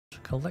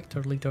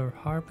collector leader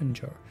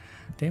Harbinger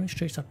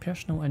demonstrates a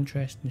personal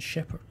interest in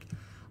Shepard.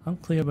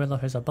 Unclear whether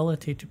his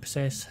ability to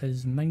possess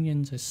his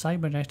minions is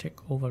cybernetic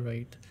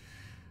override,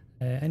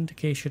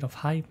 indication of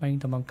hive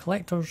mind among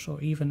collectors,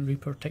 or even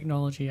Reaper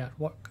technology at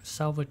work.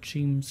 Salvage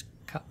teams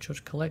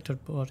captures collector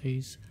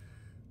bodies.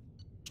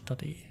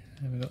 Study.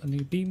 And we got a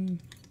new beam,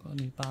 got a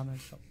new BAM and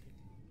stuff.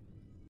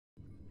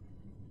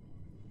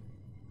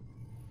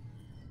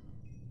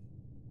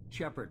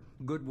 Shepard,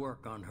 good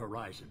work on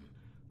Horizon.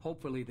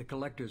 Hopefully the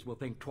collectors will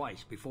think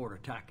twice before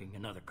attacking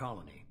another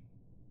colony.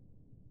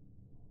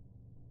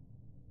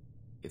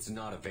 It's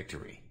not a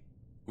victory.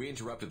 We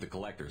interrupted the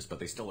collectors, but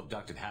they still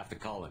abducted half the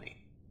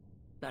colony.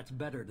 That's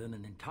better than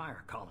an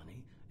entire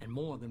colony, and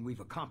more than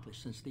we've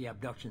accomplished since the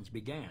abductions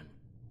began.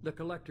 The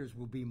collectors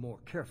will be more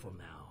careful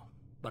now,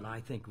 but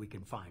I think we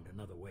can find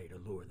another way to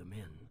lure them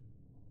in.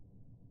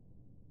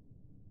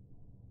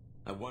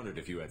 I wondered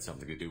if you had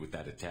something to do with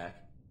that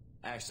attack.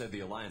 Ash said the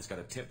Alliance got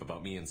a tip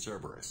about me and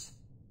Cerberus.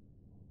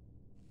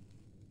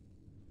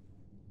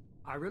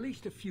 I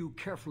released a few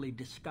carefully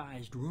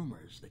disguised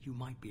rumors that you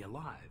might be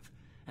alive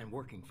and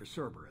working for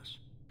Cerberus.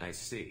 I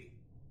see.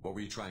 What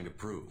were you trying to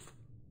prove?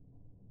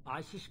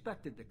 I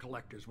suspected the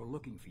collectors were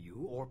looking for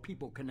you, or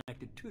people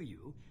connected to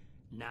you.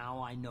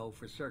 Now I know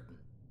for certain.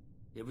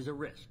 It was a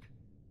risk,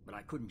 but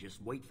I couldn't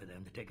just wait for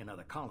them to take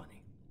another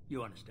colony.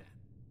 You understand?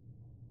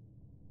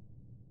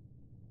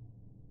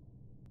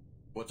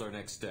 What's our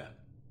next step?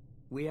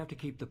 We have to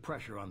keep the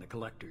pressure on the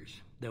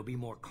collectors. They'll be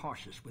more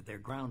cautious with their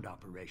ground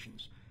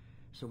operations.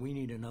 So we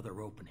need another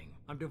opening.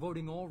 I'm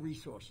devoting all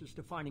resources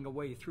to finding a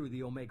way through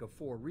the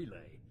Omega-4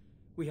 relay.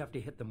 We have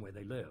to hit them where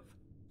they live.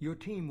 Your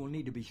team will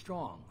need to be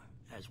strong,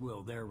 as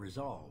will their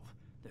resolve.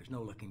 There's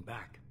no looking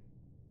back.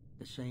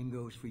 The same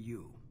goes for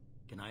you.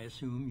 Can I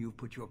assume you've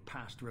put your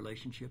past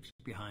relationships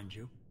behind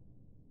you?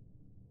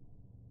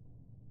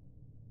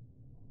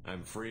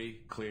 I'm free,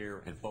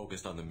 clear, and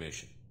focused on the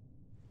mission.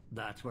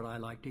 That's what I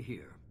like to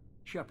hear.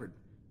 Shepard,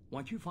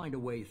 once you find a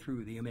way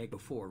through the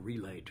Omega-4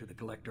 relay to the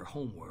Collector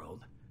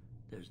homeworld,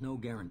 there's no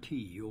guarantee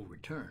you'll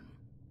return.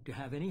 To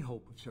have any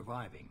hope of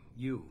surviving,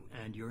 you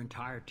and your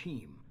entire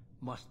team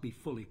must be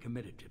fully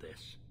committed to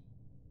this.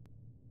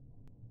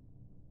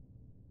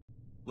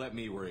 Let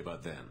me worry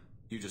about them.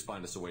 You just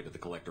find us a way to the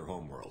Collector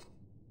homeworld.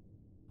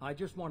 I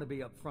just want to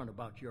be upfront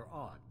about your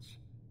odds.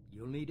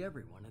 You'll need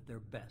everyone at their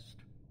best.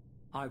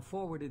 I've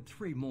forwarded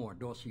 3 more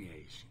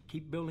dossiers.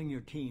 Keep building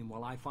your team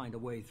while I find a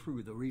way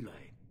through the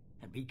relay.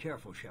 And be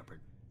careful,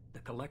 Shepard. The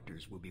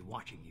collectors will be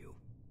watching you.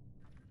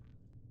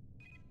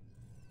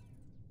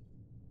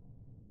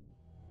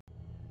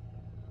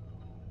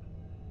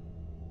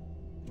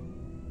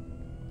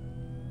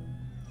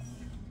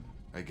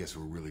 I guess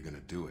we're really gonna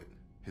do it.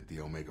 Hit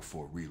the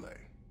Omega-4 relay.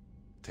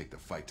 Take the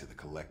fight to the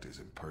collectors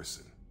in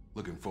person.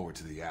 Looking forward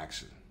to the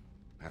action.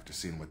 After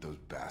seeing what those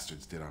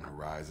bastards did on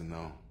Horizon,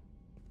 though,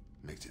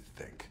 makes you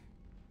think.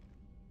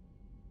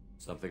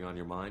 Something on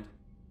your mind?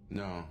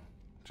 No,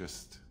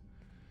 just...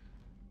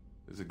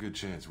 there's a good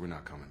chance we're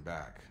not coming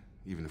back,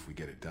 even if we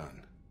get it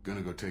done.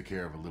 Gonna go take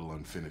care of a little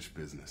unfinished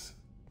business.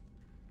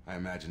 I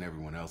imagine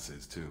everyone else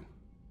is, too.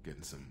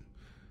 Getting some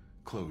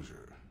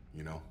closure,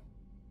 you know?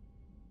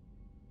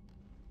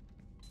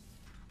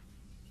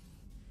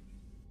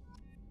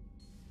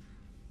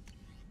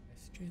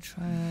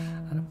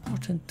 An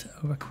important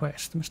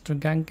request, Mr.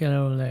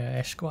 Gangrel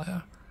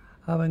Esquire.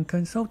 Having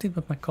consulted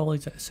with my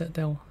colleagues at the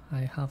Citadel,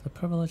 I have the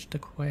privilege to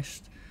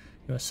request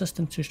your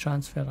assistance to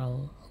transfer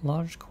a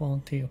large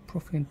quantity of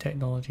Prothean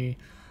technology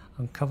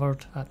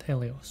uncovered at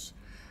Helios.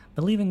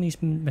 Believing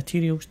these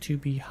materials to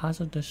be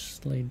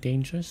hazardously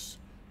dangerous,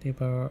 they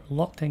were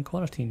locked in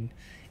quarantine.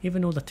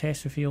 Even though the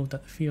tests revealed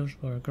that the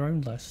fears were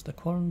groundless, the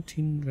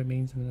quarantine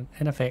remains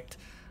in effect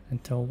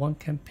until one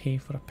can pay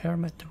for a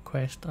permit to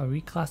request a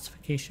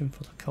reclassification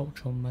for the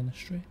Cultural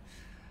Ministry.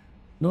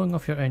 Knowing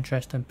of your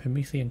interest in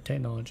Promethean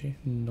technology,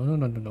 no,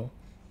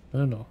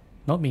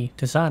 not me,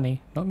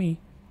 Tisani, not me,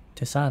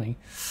 Tisani,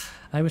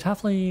 I would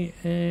happily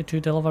to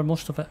deliver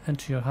most of it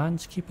into your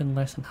hands, keeping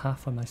less than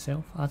half for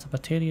myself. As a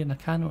Batarian, I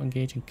cannot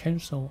engage in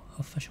council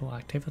official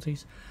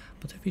activities,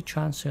 but if you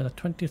transfer the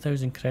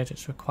 20,000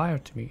 credits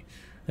required to me,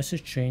 this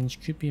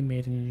exchange could be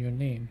made in your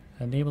name,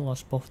 enable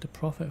us both to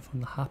profit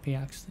from the happy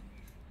accident.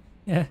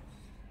 Yeah,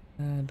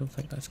 I don't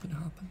think that's going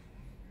to happen.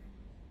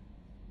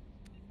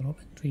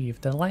 Robin Reeve.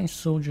 The Alliance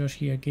soldiers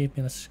here gave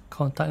me this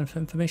contact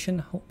information.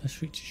 I hope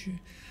this reaches you.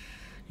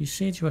 You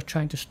said you were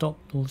trying to stop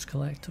those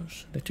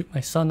collectors. They took my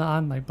son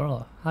and my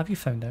brother. Have you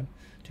found them?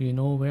 Do you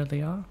know where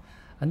they are?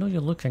 I know you're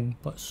looking,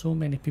 but so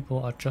many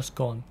people are just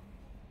gone.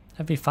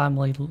 Every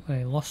family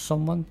lost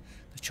someone.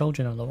 The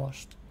children are the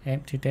worst.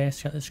 Empty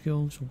desks at the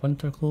schools,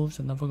 winter clothes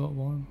that never got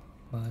warm.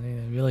 Well, they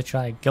really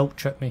try to guilt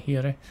trip me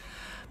here, eh?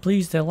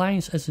 Please, the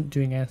Alliance isn't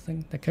doing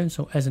anything. The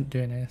Council isn't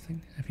doing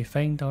anything. If you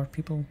find our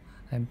people,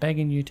 I'm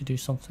begging you to do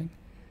something.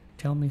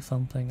 Tell me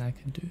something I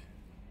can do.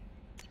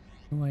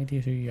 No idea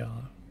who you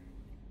are.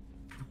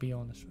 To be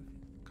honest with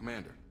you.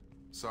 Commander,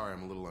 sorry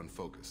I'm a little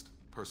unfocused.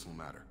 Personal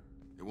matter.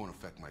 It won't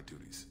affect my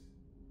duties.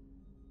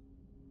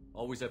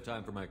 Always have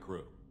time for my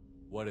crew.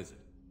 What is it?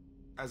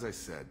 As I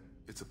said,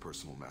 it's a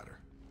personal matter.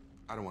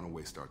 I don't want to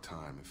waste our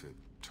time if it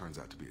turns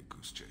out to be a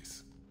goose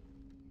chase.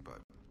 But...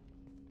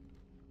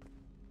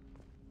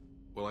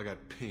 well, I got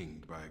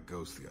pinged by a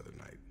ghost the other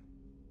night.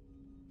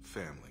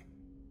 Family.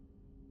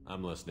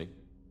 I'm listening.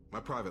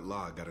 My private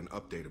log got an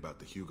update about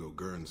the Hugo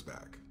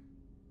Gernsback,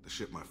 the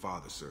ship my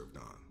father served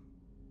on.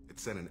 It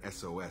sent an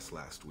SOS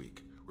last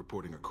week,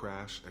 reporting a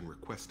crash and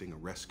requesting a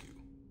rescue.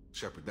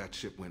 Shepard, that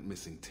ship went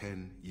missing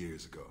 10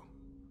 years ago.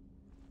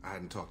 I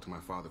hadn't talked to my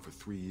father for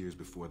 3 years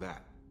before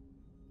that.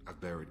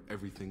 I've buried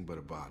everything but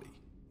a body.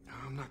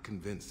 I'm not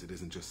convinced it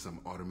isn't just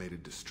some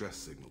automated distress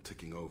signal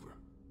ticking over.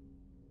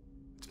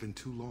 It's been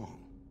too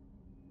long.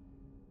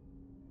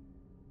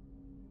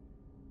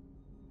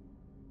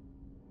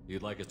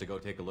 You'd like us to go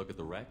take a look at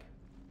the wreck?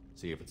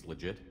 See if it's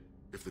legit?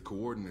 If the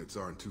coordinates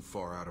aren't too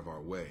far out of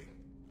our way,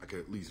 I could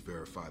at least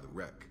verify the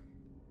wreck.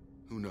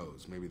 Who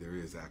knows, maybe there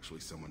is actually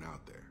someone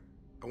out there.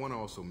 I want to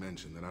also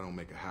mention that I don't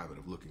make a habit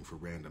of looking for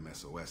random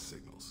SOS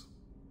signals.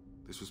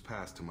 This was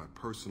passed to my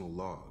personal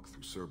log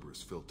through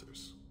Cerberus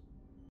filters.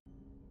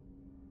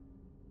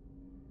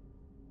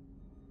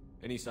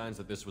 Any signs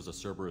that this was a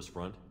Cerberus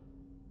front?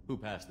 Who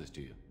passed this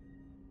to you?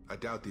 I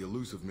doubt the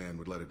elusive man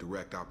would let a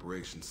direct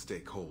operation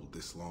stake hold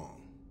this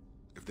long.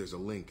 If there's a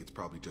link, it's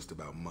probably just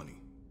about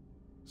money.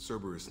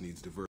 Cerberus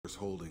needs diverse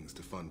holdings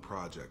to fund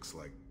projects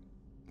like,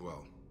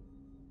 well,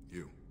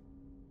 you.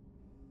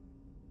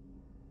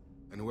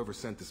 And whoever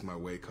sent this my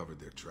way covered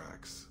their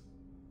tracks.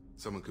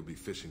 Someone could be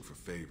fishing for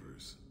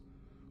favors,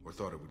 or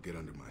thought it would get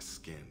under my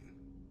skin.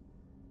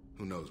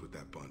 Who knows with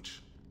that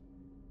bunch?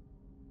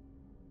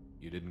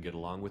 You didn't get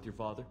along with your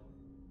father?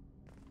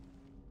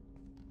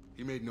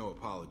 He made no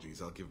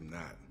apologies, I'll give him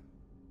that.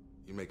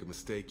 You make a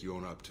mistake, you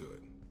own up to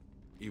it.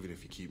 Even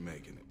if you keep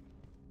making it.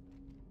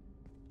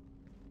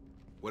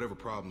 Whatever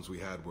problems we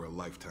had were a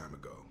lifetime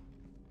ago.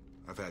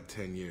 I've had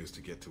 10 years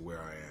to get to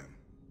where I am.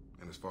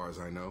 And as far as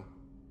I know,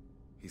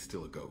 he's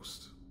still a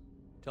ghost.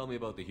 Tell me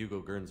about the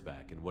Hugo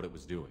Gernsback and what it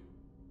was doing.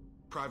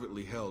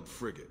 Privately held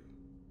frigate.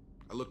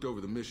 I looked over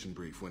the mission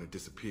brief when it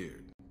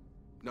disappeared.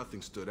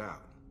 Nothing stood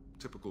out.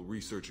 Typical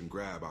research and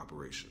grab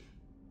operation.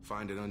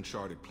 Find an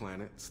uncharted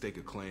planet, stake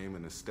a claim,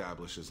 and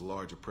establish as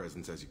large a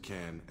presence as you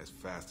can as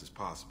fast as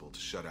possible to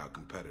shut out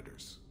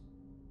competitors.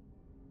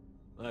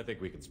 I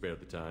think we can spare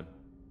the time.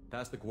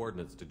 Pass the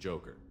coordinates to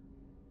Joker.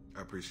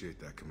 I appreciate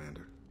that,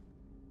 Commander.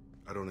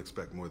 I don't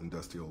expect more than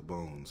dusty old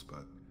bones,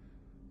 but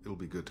it'll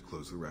be good to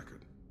close the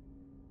record.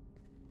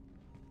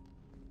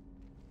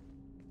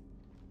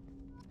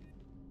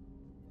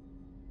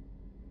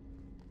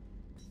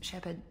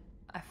 Shepard,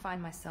 I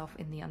find myself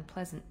in the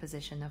unpleasant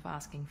position of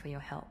asking for your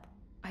help.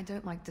 I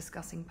don't like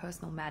discussing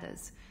personal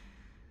matters,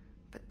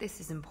 but this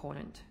is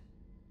important.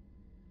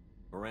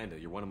 Miranda,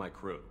 you're one of my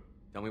crew.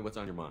 Tell me what's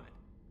on your mind.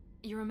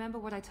 You remember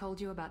what I told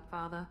you about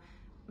Father?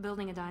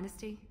 Building a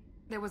dynasty?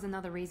 There was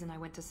another reason I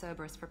went to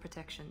Cerberus for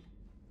protection.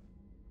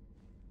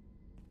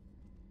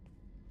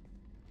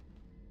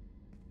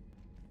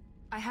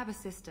 I have a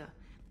sister,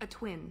 a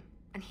twin,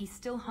 and he's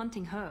still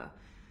hunting her.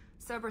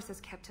 Cerberus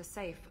has kept her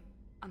safe,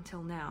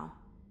 until now.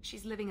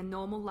 She's living a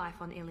normal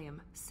life on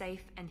Ilium,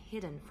 safe and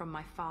hidden from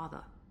my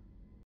father.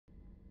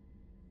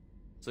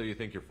 So you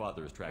think your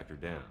father has tracked her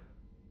down?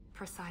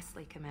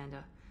 Precisely,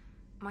 Commander.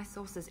 My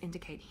sources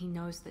indicate he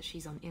knows that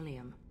she's on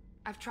Ilium.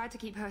 I've tried to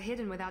keep her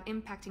hidden without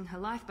impacting her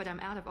life, but I'm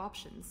out of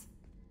options.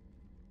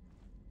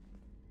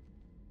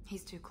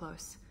 He's too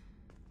close.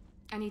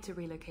 I need to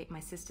relocate my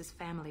sister's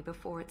family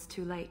before it's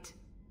too late.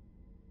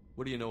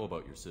 What do you know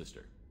about your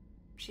sister?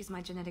 She's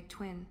my genetic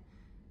twin.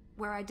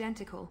 We're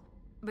identical,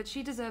 but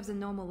she deserves a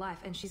normal life,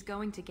 and she's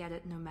going to get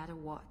it no matter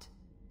what.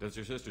 Does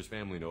your sister's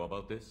family know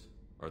about this?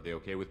 Are they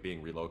okay with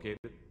being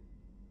relocated?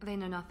 They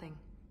know nothing.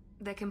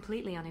 They're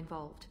completely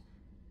uninvolved.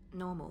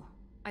 Normal.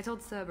 I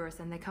told Cerberus,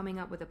 and they're coming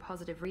up with a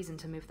positive reason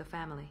to move the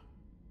family.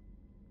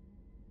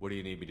 What do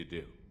you need me to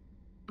do?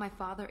 My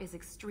father is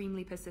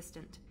extremely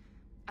persistent.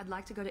 I'd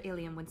like to go to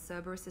Ilium when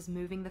Cerberus is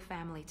moving the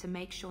family to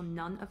make sure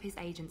none of his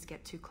agents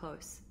get too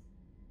close.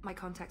 My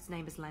contact's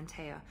name is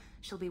Lantea.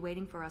 She'll be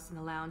waiting for us in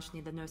the lounge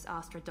near the Nos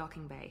Astra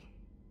docking bay.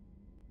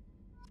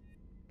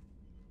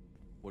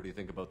 What do you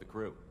think about the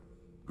crew?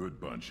 Good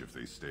bunch if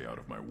they stay out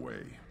of my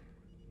way.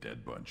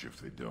 Dead bunch if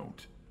they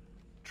don't.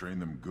 Train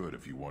them good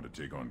if you want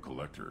to take on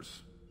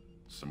collectors.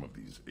 Some of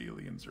these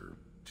aliens are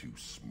too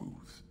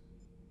smooth.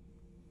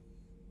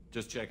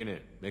 Just checking in,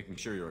 making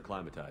sure you're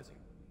acclimatizing.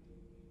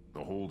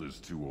 The hold is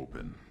too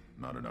open,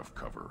 not enough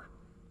cover.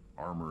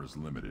 Armor is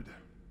limited.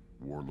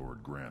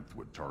 Warlord Granth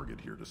would target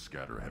here to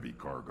scatter heavy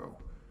cargo,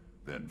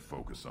 then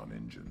focus on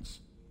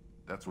engines.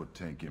 That's what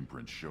tank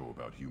imprints show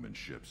about human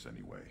ships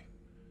anyway.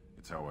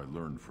 It's how I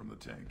learned from the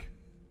tank.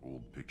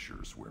 Old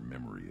pictures where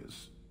memory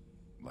is.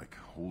 Like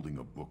holding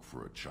a book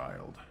for a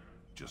child.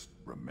 Just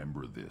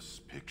remember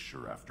this,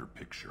 picture after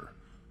picture.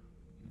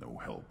 No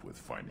help with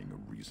finding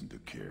a reason to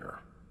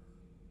care.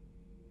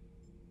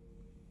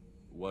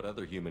 What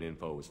other human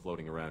info is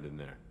floating around in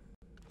there?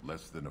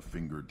 Less than a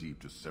finger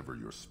deep to sever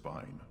your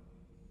spine.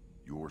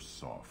 You're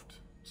soft.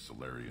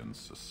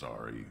 Solarians,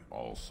 Asari,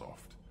 all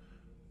soft.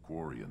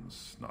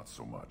 Quarians, not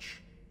so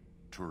much.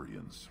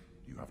 Turians,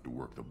 you have to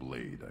work the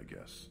blade, I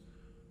guess.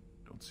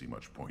 Don't see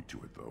much point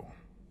to it, though.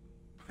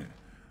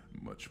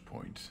 Much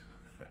point.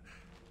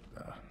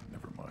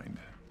 Never mind.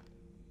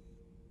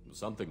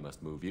 Something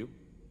must move you.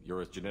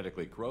 You're as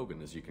genetically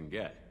Krogan as you can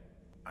get.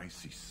 I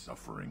see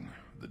suffering,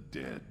 the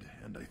dead,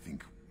 and I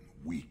think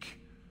weak.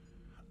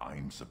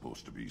 I'm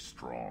supposed to be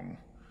strong.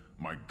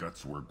 My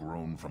guts were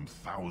grown from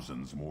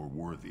thousands more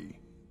worthy.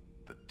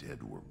 The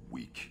dead were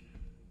weak.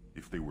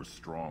 If they were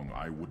strong,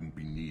 I wouldn't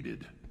be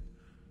needed.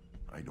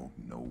 I don't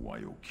know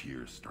why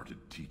Okeer started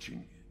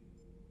teaching.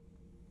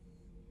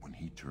 When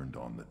he turned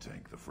on the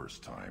tank the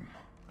first time,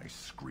 I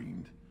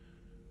screamed.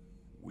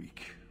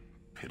 Weak,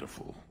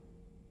 pitiful.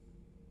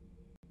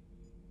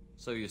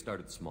 So you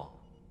started small,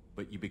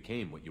 but you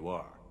became what you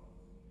are.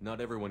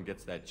 Not everyone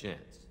gets that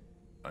chance.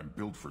 I'm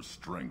built for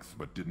strength,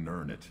 but didn't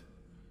earn it.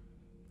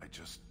 I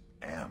just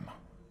am.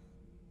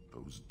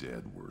 Those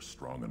dead were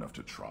strong enough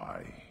to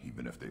try,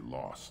 even if they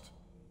lost.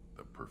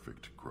 The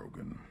perfect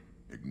Krogan,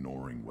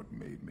 ignoring what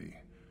made me.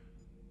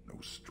 No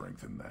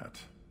strength in that.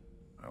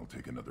 I'll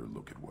take another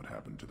look at what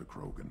happened to the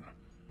Krogan.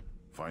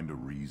 Find a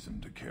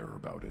reason to care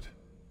about it.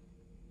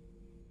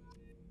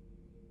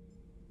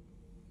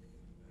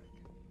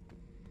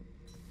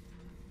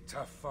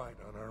 Tough fight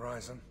on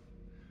Horizon.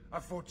 I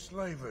fought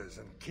slavers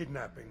and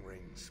kidnapping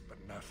rings, but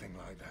nothing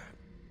like that.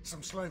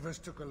 Some slavers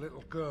took a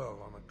little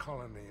girl on a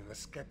colony in the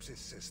Skepsis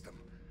system.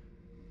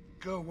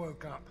 Girl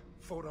woke up,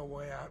 fought her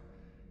way out,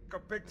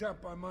 got picked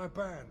up by my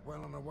band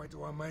well on her way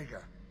to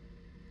Omega.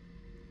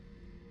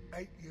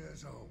 8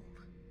 years old.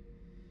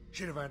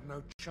 She'd have had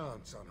no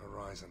chance on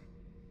Horizon.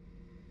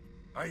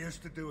 I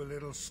used to do a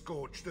little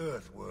scorched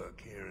earth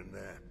work here and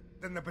there.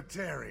 Then the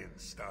Batarians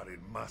started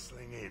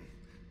muscling in.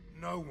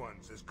 No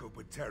one's as good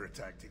with terror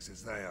tactics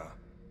as they are.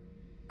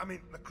 I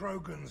mean, the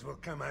Krogans will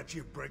come at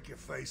you, break your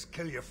face,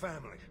 kill your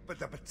family. But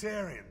the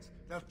Batarians,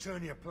 they'll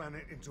turn your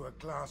planet into a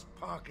glass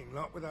parking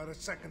lot without a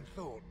second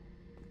thought.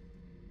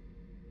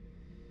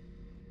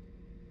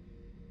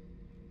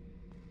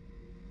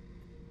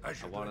 I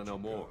want to know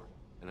more,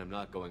 and I'm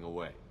not going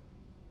away.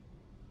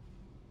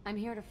 I'm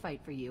here to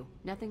fight for you.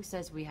 Nothing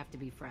says we have to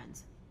be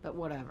friends, but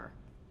whatever.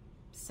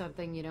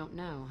 Something you don't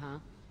know, huh?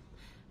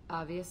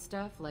 Obvious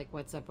stuff, like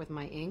what's up with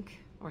my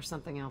ink, or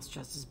something else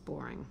just as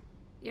boring.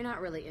 You're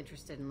not really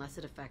interested unless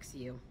it affects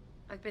you.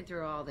 I've been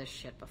through all this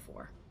shit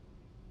before.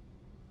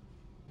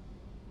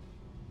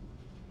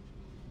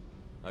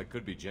 I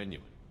could be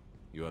genuine.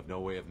 You have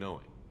no way of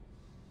knowing.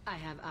 I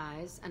have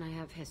eyes, and I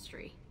have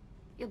history.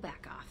 You'll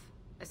back off.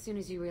 As soon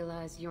as you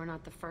realize you're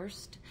not the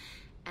first,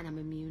 and I'm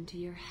immune to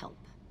your help.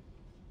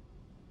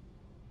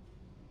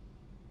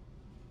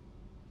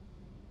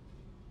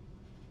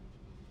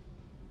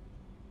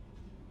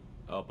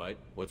 I'll bite.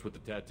 What's with the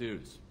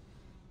tattoos?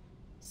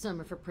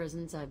 Some are for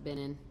prisons I've been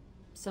in.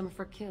 Some are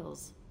for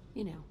kills.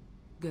 You know,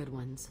 good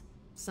ones.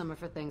 Some are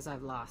for things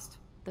I've lost.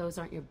 Those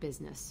aren't your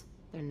business.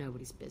 They're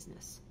nobody's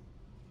business.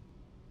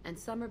 And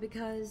some are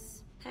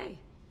because, hey,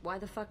 why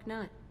the fuck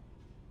not?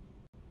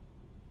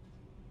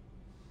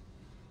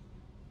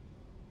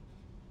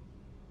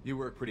 You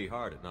work pretty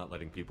hard at not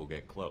letting people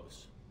get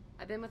close.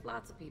 I've been with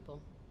lots of people.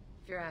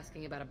 If you're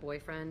asking about a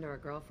boyfriend or a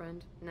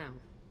girlfriend, no.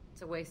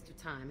 It's a waste of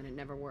time and it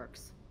never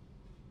works.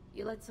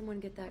 You let someone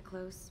get that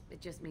close,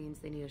 it just means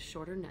they need a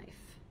shorter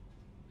knife.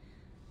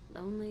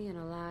 Lonely and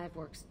alive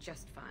works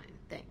just fine,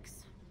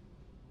 thanks.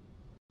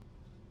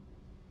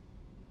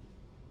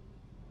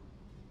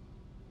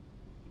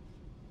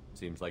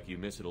 Seems like you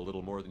miss it a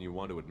little more than you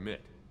want to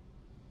admit.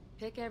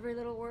 Pick every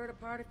little word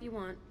apart if you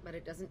want, but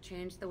it doesn't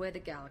change the way the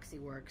galaxy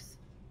works.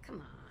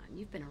 Come on,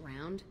 you've been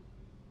around.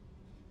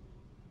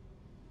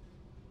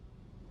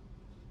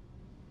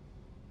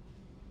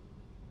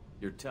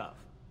 You're tough,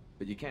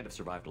 but you can't have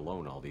survived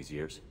alone all these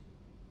years.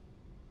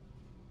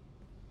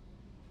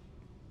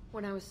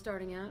 When I was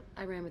starting out,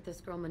 I ran with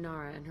this girl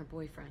Minara and her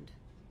boyfriend.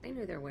 They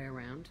knew their way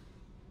around.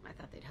 I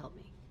thought they'd help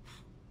me.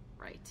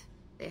 Right.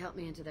 They helped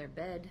me into their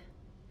bed.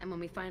 And when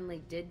we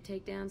finally did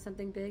take down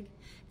something big,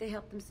 they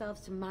helped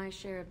themselves to my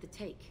share of the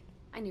take.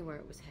 I knew where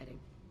it was heading.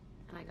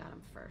 And I got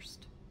them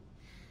first.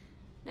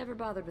 Never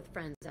bothered with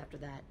friends after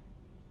that.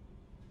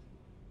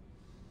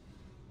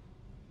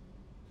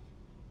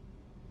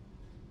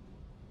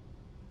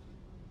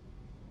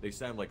 They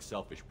sound like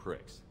selfish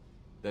pricks.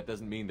 That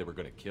doesn't mean they were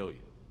gonna kill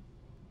you.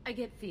 I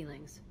get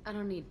feelings. I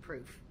don't need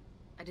proof.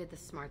 I did the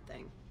smart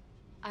thing.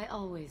 I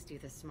always do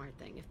the smart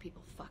thing if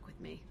people fuck with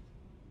me.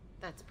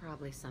 That's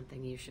probably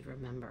something you should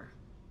remember.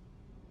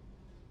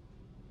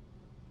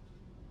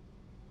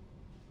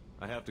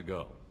 I have to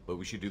go, but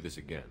we should do this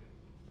again.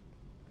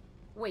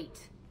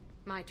 Wait.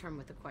 My turn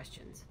with the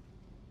questions.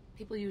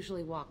 People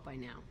usually walk by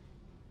now.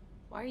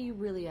 Why are you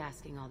really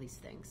asking all these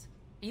things?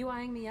 Are you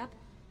eyeing me up?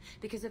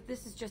 Because if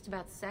this is just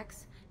about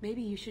sex,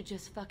 maybe you should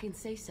just fucking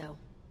say so.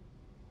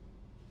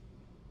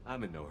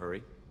 I'm in no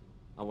hurry.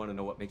 I want to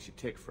know what makes you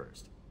tick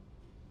first.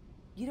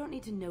 You don't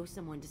need to know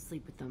someone to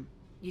sleep with them.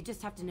 You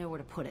just have to know where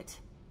to put it.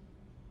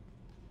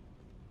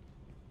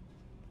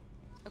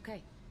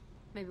 Okay.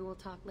 Maybe we'll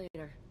talk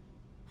later.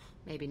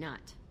 maybe not.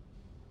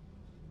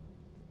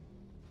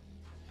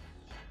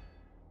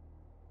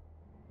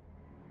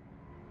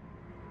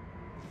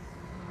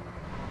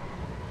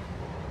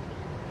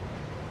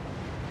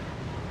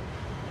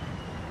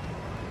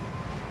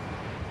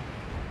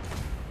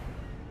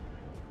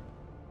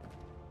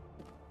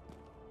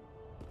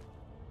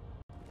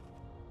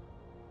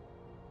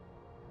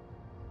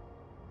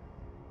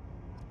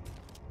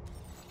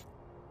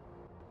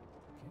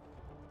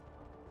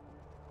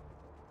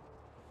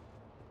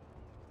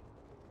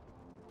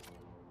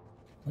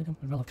 Lead them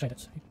and roll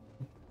credits.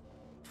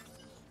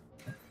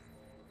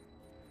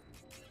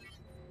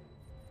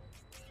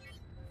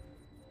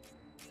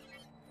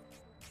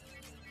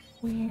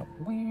 Can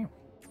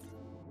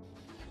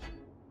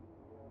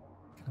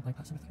I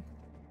bypass everything?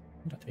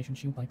 Window activation,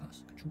 shield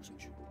bypass, control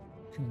switch.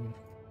 Cooling unit.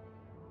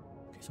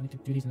 Okay, so I need to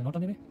do these in an order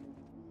maybe?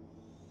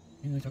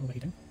 Generator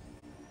overheating.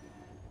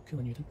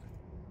 Cooling unit.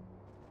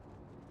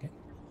 Okay.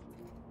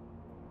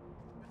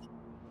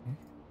 Okay.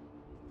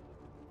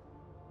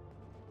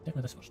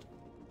 Definitely this first.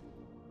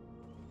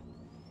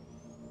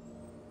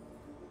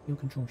 Shield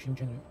control, shield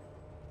generator.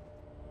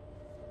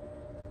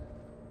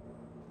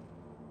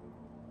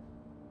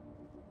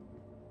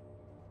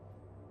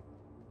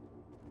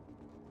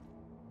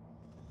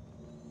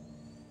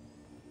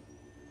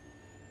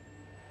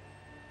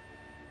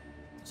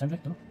 Sound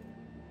right? No?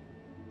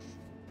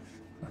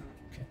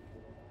 Okay.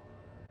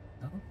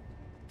 That one?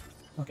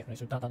 Okay, right,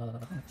 so that. Okay,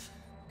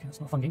 that's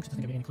not a fun game because it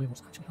doesn't give you any clue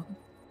what's actually happening.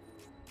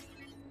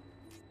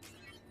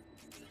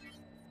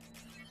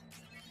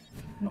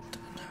 Not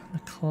the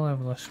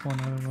cleverest one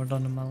I've ever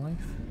done in my life.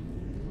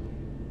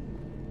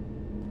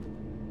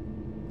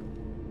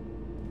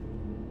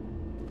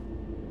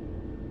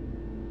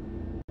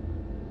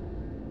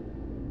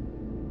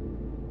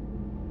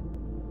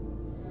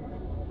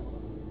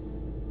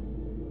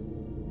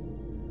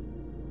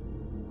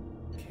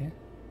 Okay.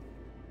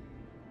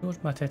 Yours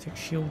magnetic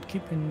shield,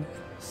 keeping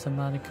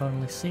Samari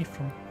currently safe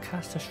from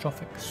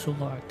catastrophic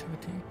solar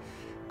activity.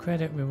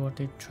 Credit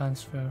rewarded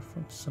transfer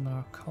from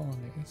Samara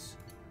colonies.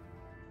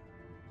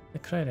 The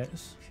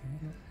credits.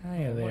 Okay.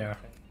 Hi there.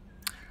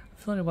 I'm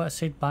feeling what I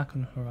said back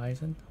on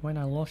Horizon. When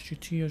I lost you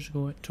 2 years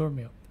ago, it tore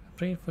me up. I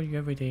prayed for you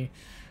every day.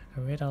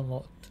 I read a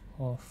lot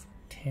of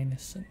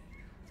Tennyson.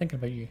 Thinking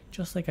about you,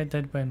 just like I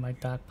did when my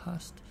dad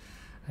passed.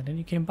 And then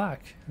you came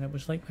back, and it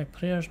was like my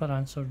prayers were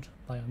answered,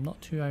 but I'm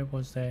not who I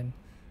was then,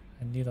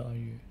 and neither are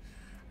you.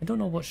 I don't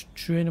know what's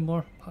true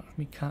anymore. Part of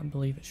me can't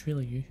believe it's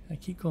really you. I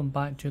keep going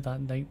back to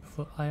that night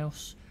before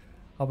IOS,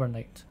 our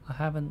night. I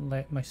haven't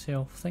let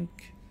myself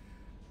think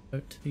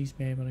about these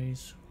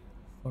memories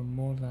for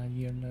more than a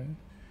year now.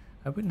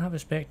 I wouldn't have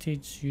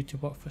expected you to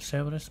work for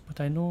Cerberus, but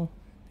I know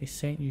they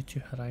sent you to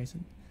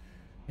Horizon.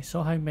 I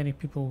saw how many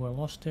people were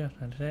lost there,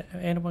 and if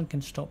anyone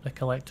can stop the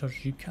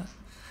collectors, you can.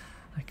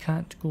 I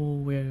can't go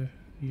where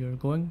you're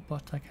going,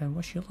 but I can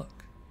wish you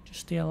luck. Just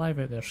stay alive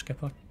out there,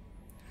 Skipper.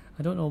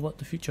 I don't know what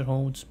the future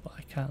holds, but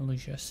I can't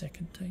lose you a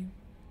second time.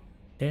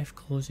 Death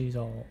closes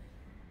all.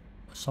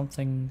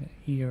 Something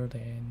here the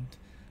end.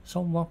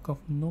 Some work of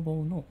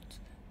noble note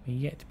may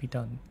yet be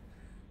done.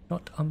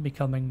 Not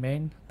unbecoming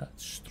men that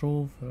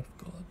strove with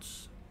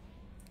gods.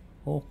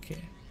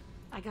 Okay.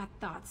 I got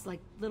thoughts like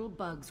little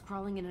bugs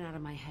crawling in and out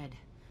of my head.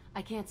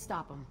 I can't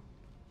stop them.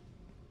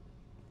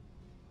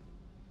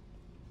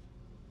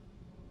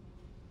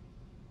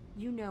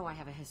 You know I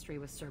have a history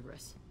with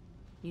Cerberus.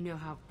 You know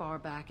how far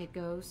back it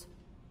goes?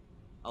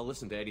 I'll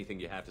listen to anything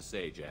you have to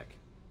say, Jack.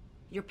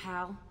 Your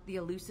pal, the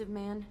elusive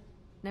man?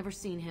 Never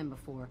seen him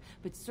before,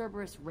 but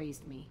Cerberus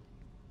raised me.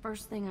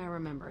 First thing I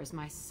remember is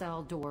my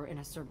cell door in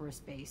a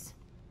Cerberus base.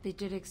 They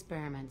did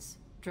experiments,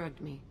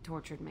 drugged me,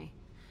 tortured me.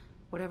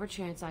 Whatever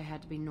chance I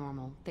had to be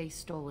normal, they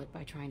stole it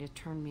by trying to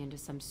turn me into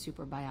some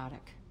super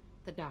biotic.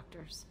 The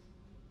doctors,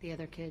 the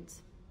other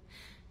kids,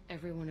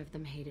 every one of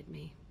them hated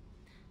me.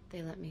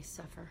 They let me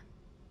suffer.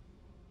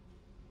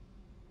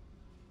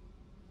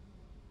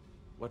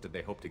 What did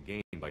they hope to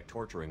gain by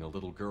torturing a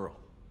little girl?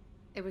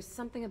 It was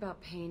something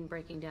about pain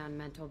breaking down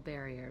mental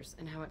barriers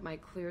and how it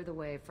might clear the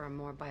way for a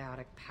more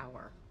biotic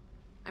power.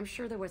 I'm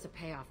sure there was a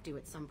payoff due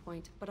at some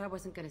point, but I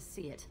wasn't gonna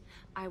see it.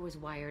 I was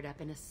wired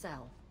up in a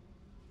cell.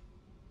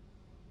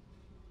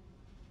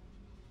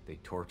 They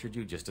tortured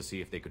you just to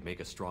see if they could make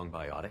a strong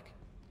biotic?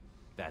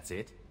 That's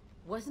it?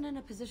 Wasn't in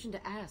a position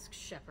to ask,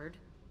 Shepard.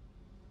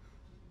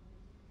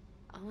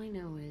 All I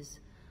know is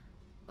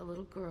a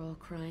little girl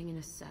crying in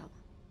a cell,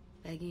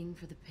 begging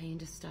for the pain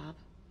to stop.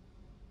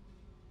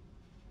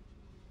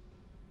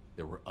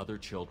 There were other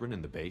children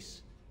in the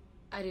base?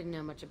 I didn't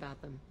know much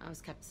about them. I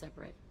was kept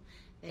separate.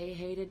 They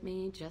hated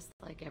me just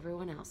like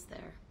everyone else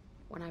there.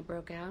 When I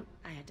broke out,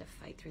 I had to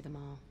fight through them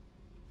all.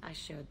 I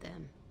showed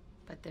them,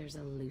 but there's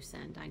a loose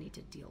end I need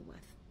to deal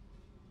with.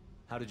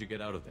 How did you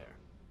get out of there?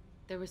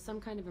 There was some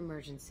kind of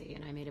emergency,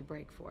 and I made a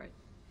break for it.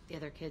 The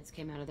other kids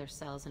came out of their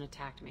cells and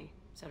attacked me.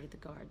 So did the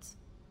guards.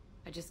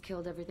 I just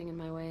killed everything in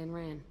my way and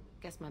ran.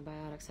 Guess my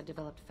biotics had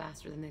developed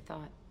faster than they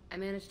thought. I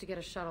managed to get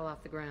a shuttle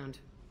off the ground.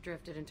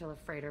 Drifted until a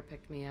freighter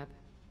picked me up.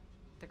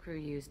 The crew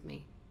used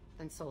me,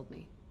 then sold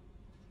me.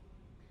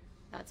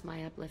 That's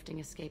my uplifting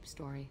escape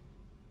story.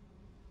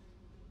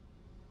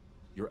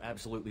 You're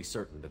absolutely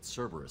certain that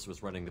Cerberus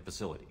was running the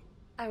facility?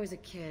 I was a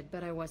kid,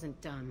 but I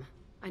wasn't dumb.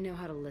 I know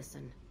how to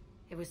listen.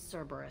 It was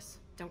Cerberus.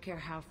 Don't care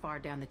how far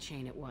down the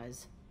chain it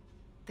was.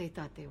 They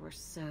thought they were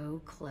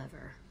so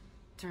clever.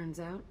 Turns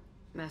out,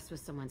 mess with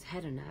someone's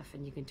head enough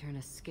and you can turn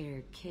a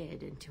scared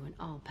kid into an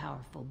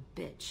all-powerful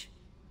bitch.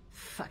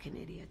 Fucking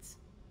idiots.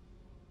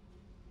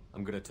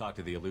 I'm gonna talk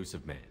to the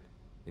elusive man,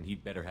 and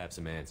he'd better have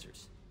some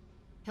answers.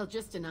 He'll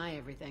just deny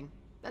everything.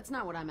 That's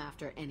not what I'm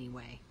after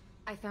anyway.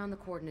 I found the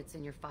coordinates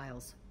in your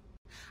files.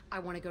 I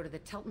want to go to the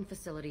Telton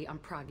facility on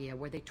Pragia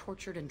where they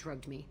tortured and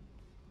drugged me.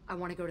 I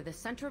want to go to the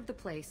center of the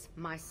place,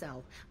 my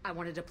cell. I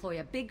want to deploy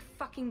a big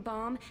fucking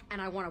bomb,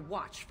 and I want to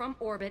watch from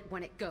orbit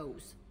when it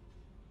goes.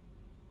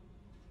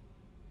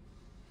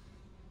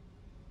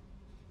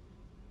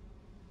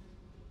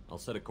 I'll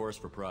set a course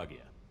for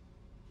Pragia.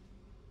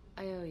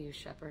 I owe you,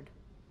 Shepard.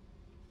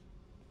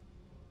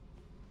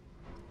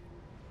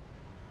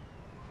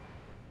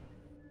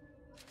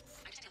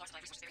 I'm detecting large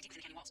life resources very deep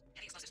within the canyon walls.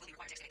 Heavy explosives will be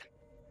required to excavate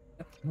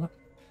them. Yep,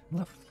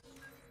 left.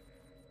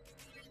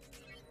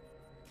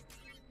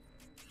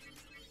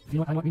 You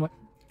know what?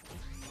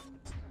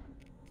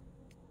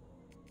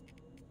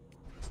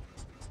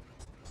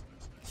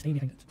 Stay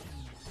behind it.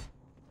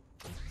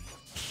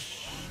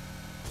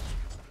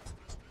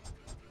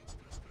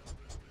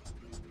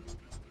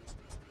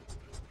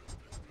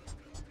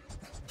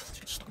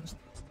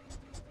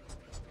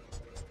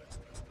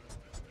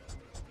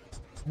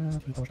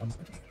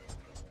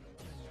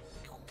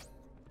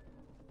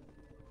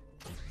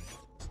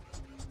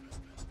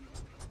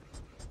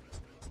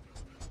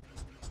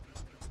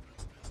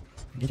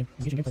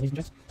 Engaging gameplay, ladies and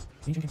gents.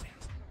 Engaging gameplay.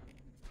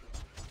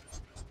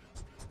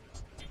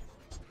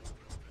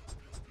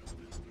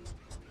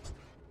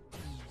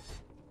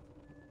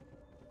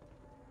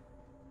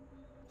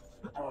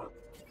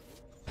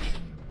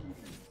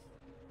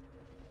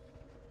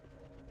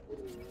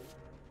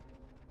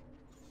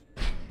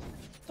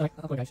 Alright,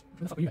 I'll go guys.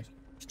 Where the fuck are you guys?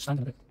 Just stand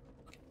in a bit.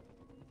 Okay.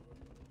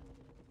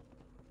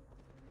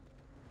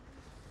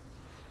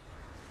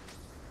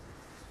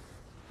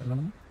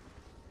 Random.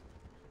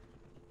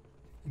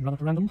 You run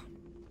up random.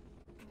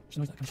 There's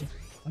noise that I can't see.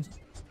 What is that?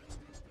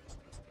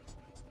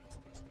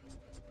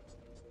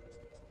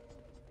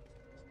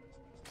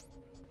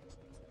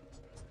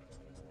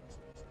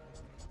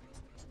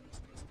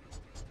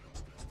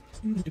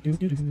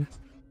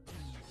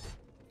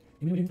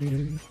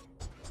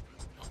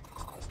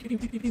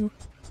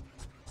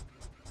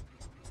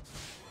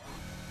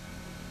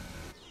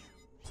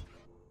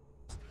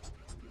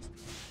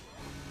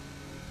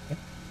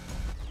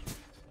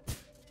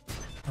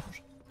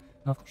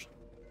 Of course.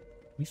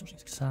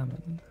 Resources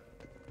examined.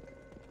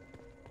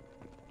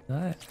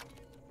 That.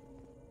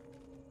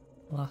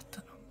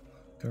 Platinum.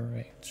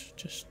 Great.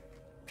 Just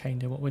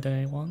kinda what we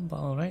didn't want, but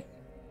alright.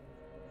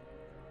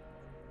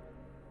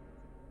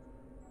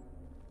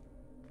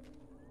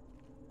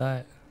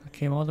 That. I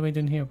came all the way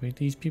down here with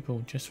these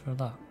people just for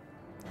that.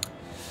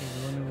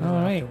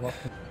 Alright.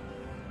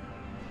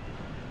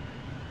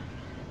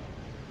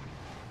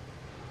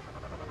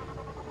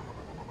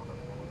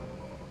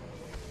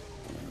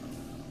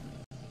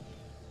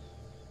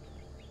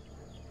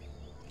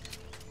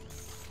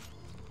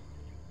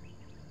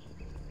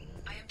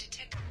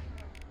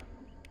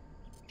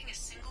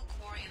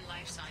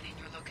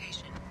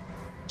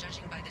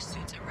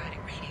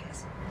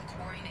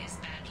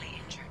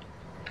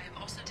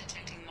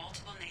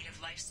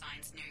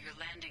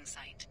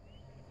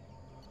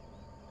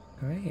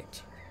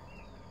 Great.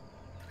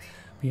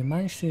 We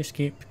managed to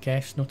escape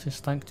guest notice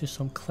thanks to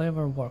some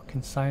clever work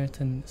in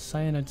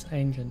Cyanid's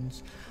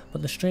engines,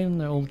 but the strain on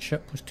their old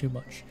ship was too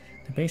much.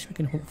 The best we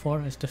can hope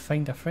for is to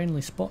find a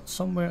friendly spot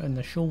somewhere in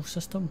the Shoal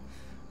system.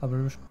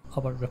 Our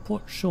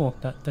reports show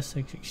that this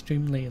is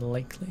extremely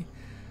likely.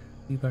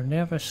 We were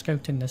never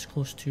scouting this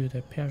close to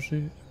the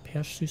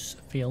Perseus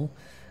Vale,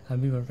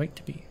 and we were right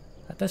to be.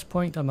 At this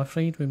point, I'm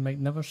afraid we might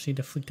never see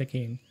the fleet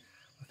again.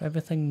 With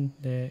everything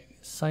the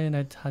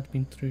Cyanid had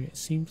been through, it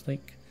seems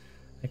like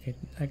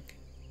a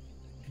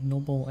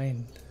noble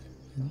end.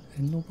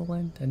 A noble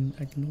end? An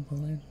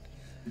ignoble end?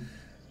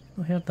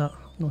 Not heard that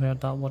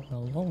word in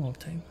a long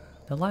time.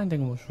 The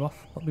landing was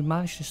rough, but we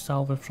managed to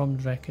salvage from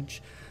the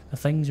wreckage the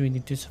things we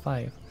need to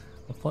survive.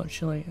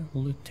 Unfortunately,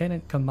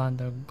 Lieutenant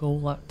Commander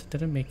Golat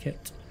didn't make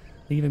it,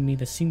 leaving me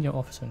the senior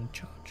officer in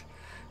charge.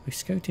 We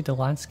scouted the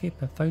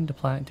landscape and found the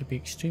planet to be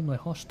extremely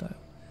hostile.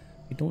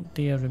 We don't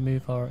dare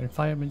remove our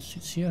environment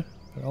suits here.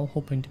 We're all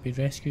hoping to be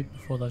rescued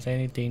before there's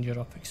any danger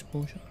of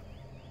exposure.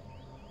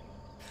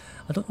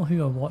 I don't know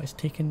who or what is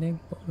taking them,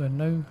 but we're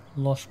now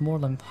lost more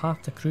than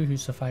half the crew who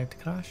survived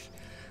the crash.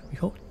 We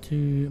hope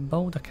to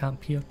build a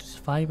camp here to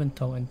survive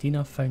until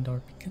Indina found our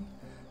beacon,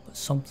 but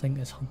something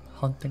is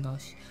hunting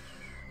us.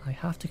 I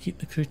have to keep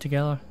the crew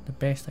together the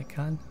best I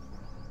can.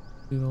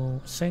 We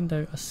will send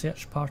out a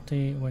search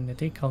party when the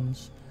day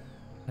comes.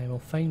 I will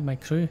find my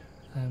crew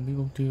and we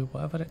will do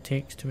whatever it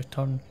takes to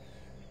return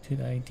to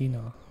the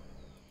Indina.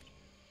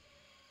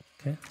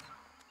 Okay.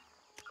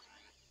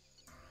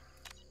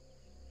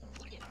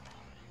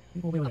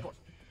 You go over there.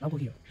 I'll go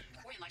here.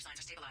 Orient life signs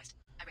are stabilized.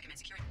 I recommend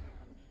securing. I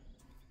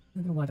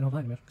don't know why I don't have that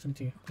anymore, because I need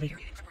to upgrade it.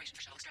 Area in preparation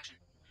for shuttle extraction.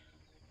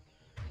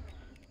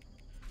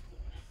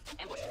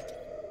 Ambush.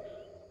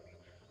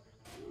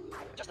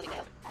 Just letting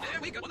nailed.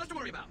 There we go. Well, nothing to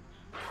worry about.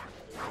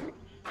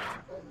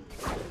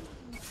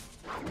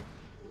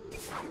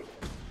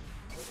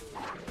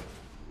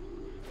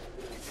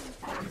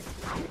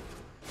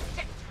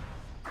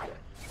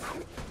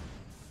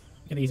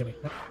 Get it easily.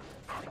 Yep.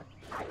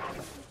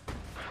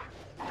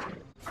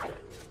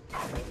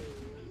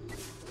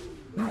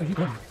 Where are you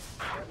going?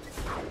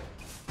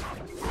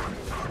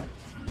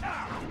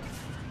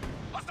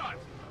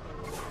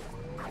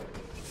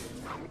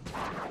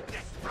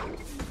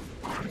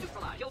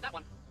 Killed that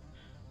one.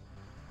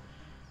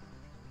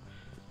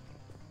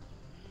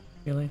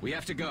 Really? We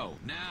have to go,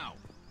 now!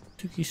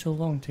 Took you so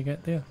long to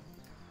get there.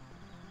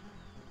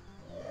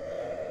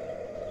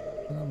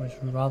 That was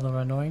rather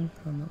annoying,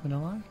 I'm not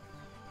gonna lie.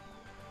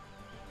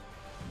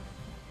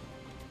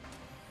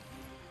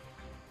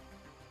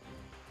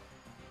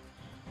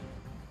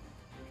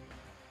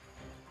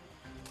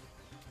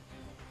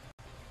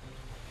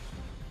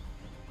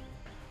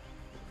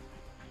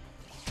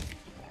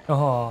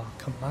 Oh,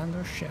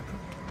 Commander Shepard.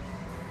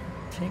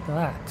 Take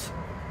that.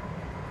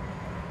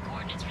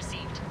 Coordinates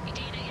received.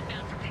 Edina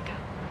inbound for pickup.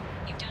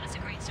 You've done us a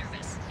great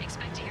service.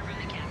 Expect to hear from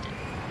the captain.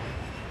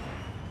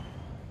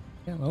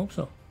 Yeah, I hope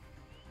so.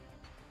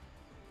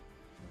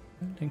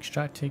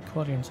 Extracted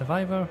Quarian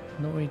survivor.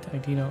 Noted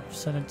Idea of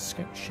Synod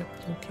scout ship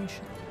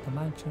location.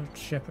 Commander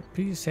Shepard,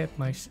 please accept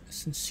my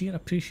sincere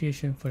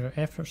appreciation for your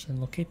efforts in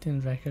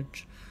locating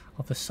wreckage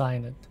of the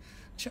Synod.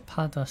 The ship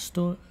had a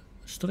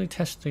storied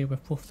history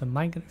with both the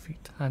migrant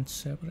fleet and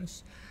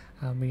Cerberus,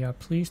 and we are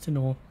pleased to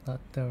know that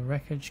the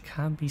wreckage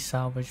can be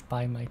salvaged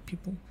by my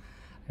people.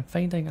 In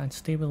finding and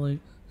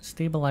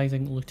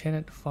stabilizing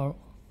Lieutenant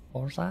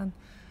Forzan,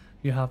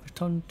 you have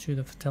returned to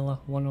the flotilla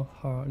one of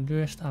her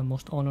newest and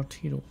most honoured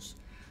heroes.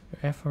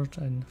 Your effort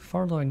in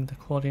furthering the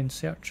Quarian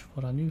search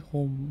for a new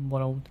home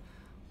world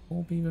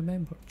will be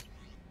remembered.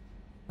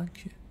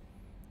 Thank you.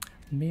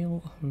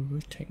 Male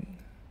routing.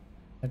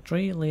 A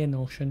Dre lay in the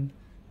ocean,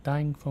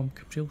 dying from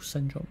Caprile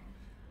syndrome,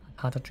 and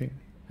had a dream.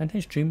 In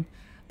his dream,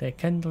 the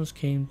Kindlers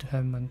came to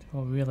him and...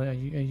 Oh really, are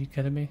you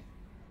kidding me?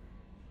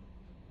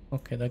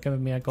 Okay, they're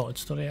giving me a god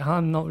story.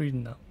 I'm not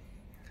reading that.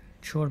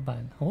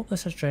 Chorban. I hope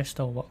this address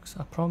still works.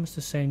 I promise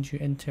to send you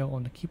intel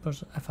on the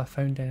keepers if I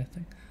found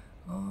anything.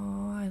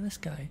 Oh, aye, this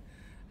guy.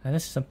 And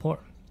this is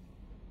important.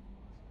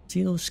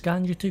 See those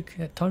scans you took?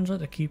 It turns out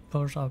the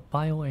keepers are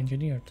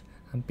bioengineered,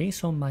 and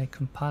based on my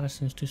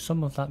comparisons to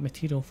some of that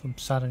material from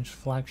Saren's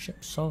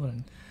flagship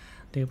Sovereign,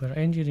 they were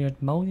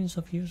engineered millions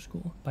of years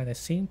ago by the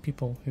same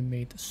people who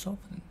made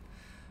Sovereign.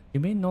 You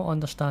may not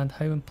understand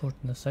how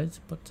important this is,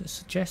 but it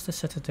suggests the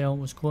Citadel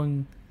was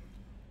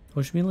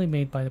really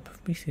made by the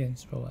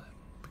Prometheans. Well,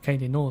 we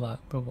kinda know that,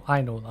 well,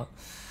 I know that.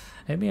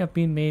 It may have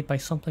been made by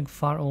something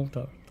far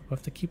older,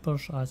 with the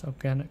Keepers as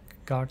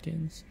organic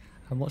guardians,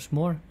 and what's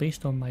more,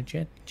 based on my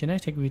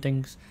genetic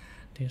readings,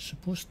 they are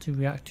supposed to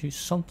react to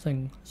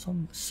something,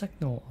 some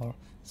signal or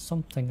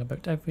something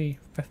about every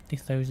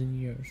 50,000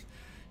 years.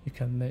 You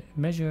can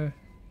measure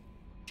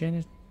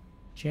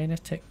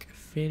genetic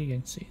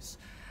variances.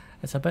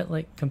 It's a bit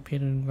like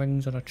comparing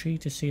rings on a tree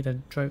to see the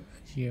drought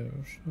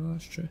years. Oh,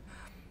 that's true.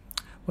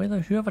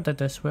 Whoever did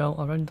this, well,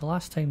 around the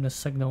last time the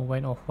signal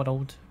went off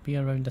world, be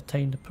around the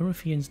time the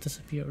Prometheans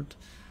disappeared,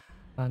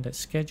 and it's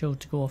scheduled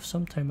to go off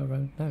sometime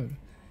around now.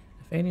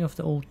 If any of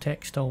the old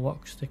tech still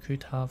works, they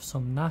could have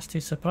some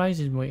nasty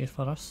surprises waiting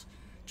for us.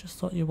 Just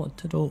thought you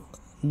wanted to know.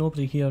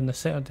 Nobody here in the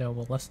Citadel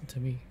will listen to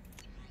me.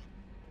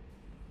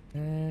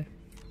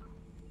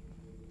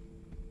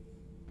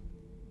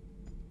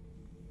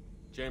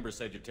 Chambers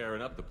said you're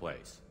tearing up the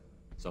place.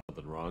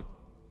 Something wrong?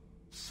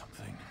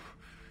 Something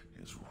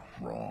is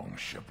wrong,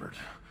 Shepard.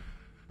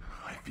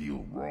 I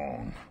feel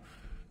wrong.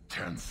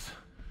 Tense.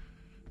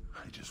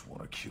 I just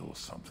want to kill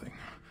something.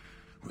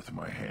 With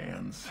my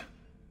hands.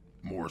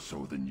 More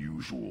so than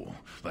usual.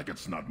 Like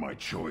it's not my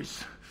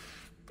choice.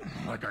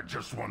 Like I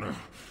just want to...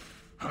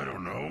 I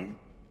don't know.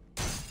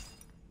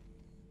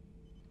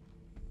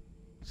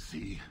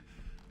 See?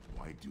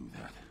 Why do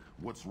that?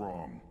 What's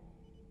wrong?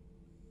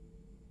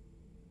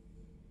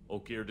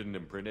 Okier didn't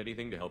imprint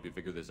anything to help you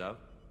figure this out?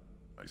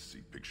 I see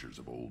pictures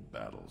of old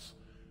battles.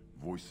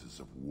 Voices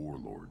of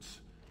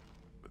warlords.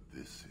 But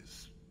this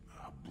is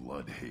a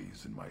blood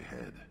haze in my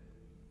head.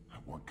 I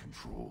want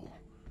control.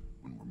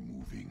 When we're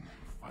moving,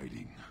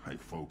 fighting, I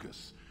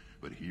focus.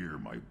 But here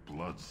my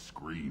blood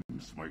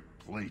screams, my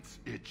plates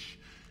itch,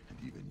 and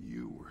even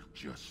you are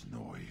just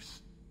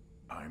noise.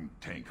 I'm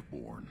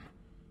tank-born.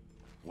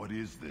 What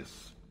is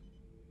this?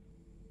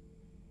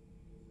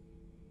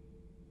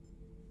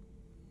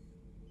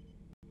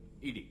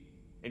 EDI,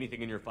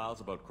 anything in your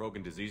files about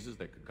Krogan diseases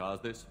that could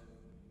cause this?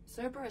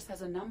 Cerberus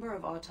has a number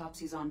of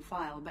autopsies on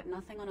file, but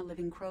nothing on a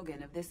living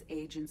Krogan of this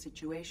age and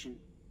situation.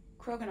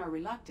 Krogan are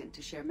reluctant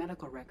to share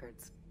medical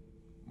records.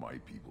 My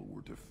people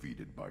were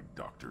defeated by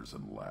doctors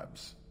and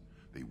labs.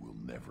 They will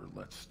never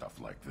let stuff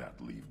like that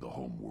leave the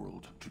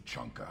homeworld to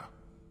Chunka.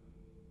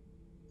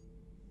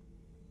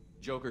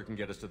 Joker can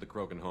get us to the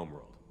Krogan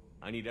homeworld.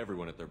 I need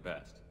everyone at their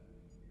best.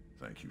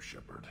 Thank you,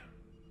 Shepard.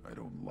 I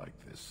don't like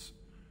this.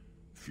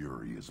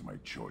 Fury is my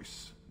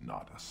choice,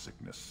 not a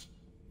sickness.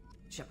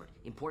 Shepard,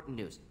 important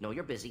news. Know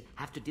you're busy.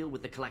 Have to deal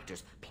with the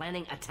collectors.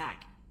 Planning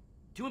attack.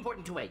 Too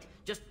important to wait.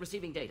 Just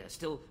receiving data.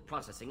 Still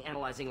processing,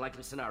 analyzing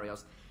likely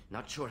scenarios.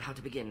 Not sure how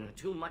to begin.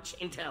 Too much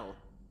intel.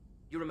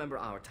 You remember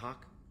our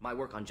talk? My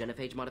work on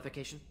genophage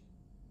modification?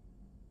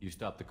 You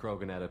stopped the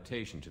Krogan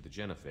adaptation to the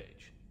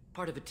genophage.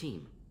 Part of a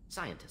team.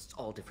 Scientists,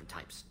 all different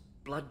types.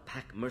 Blood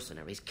Pack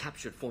mercenaries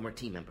captured former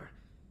team member.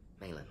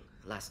 Malin,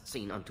 last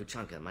seen on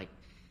Tuchanka, might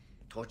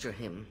torture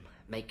him,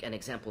 make an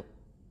example.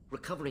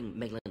 Recovering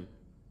Malin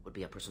would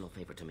be a personal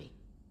favor to me.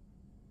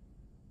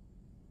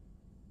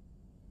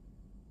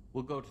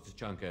 We'll go to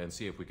Tuchanka and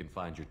see if we can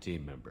find your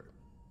team member.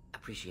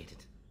 Appreciate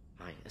it.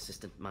 My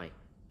assistant, my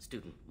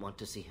student, want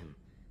to see him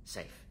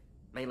safe.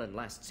 Malin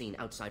last seen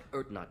outside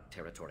Erdnot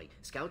territory.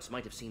 Scouts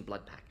might have seen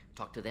Blood Pack.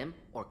 Talk to them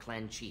or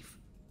Clan Chief.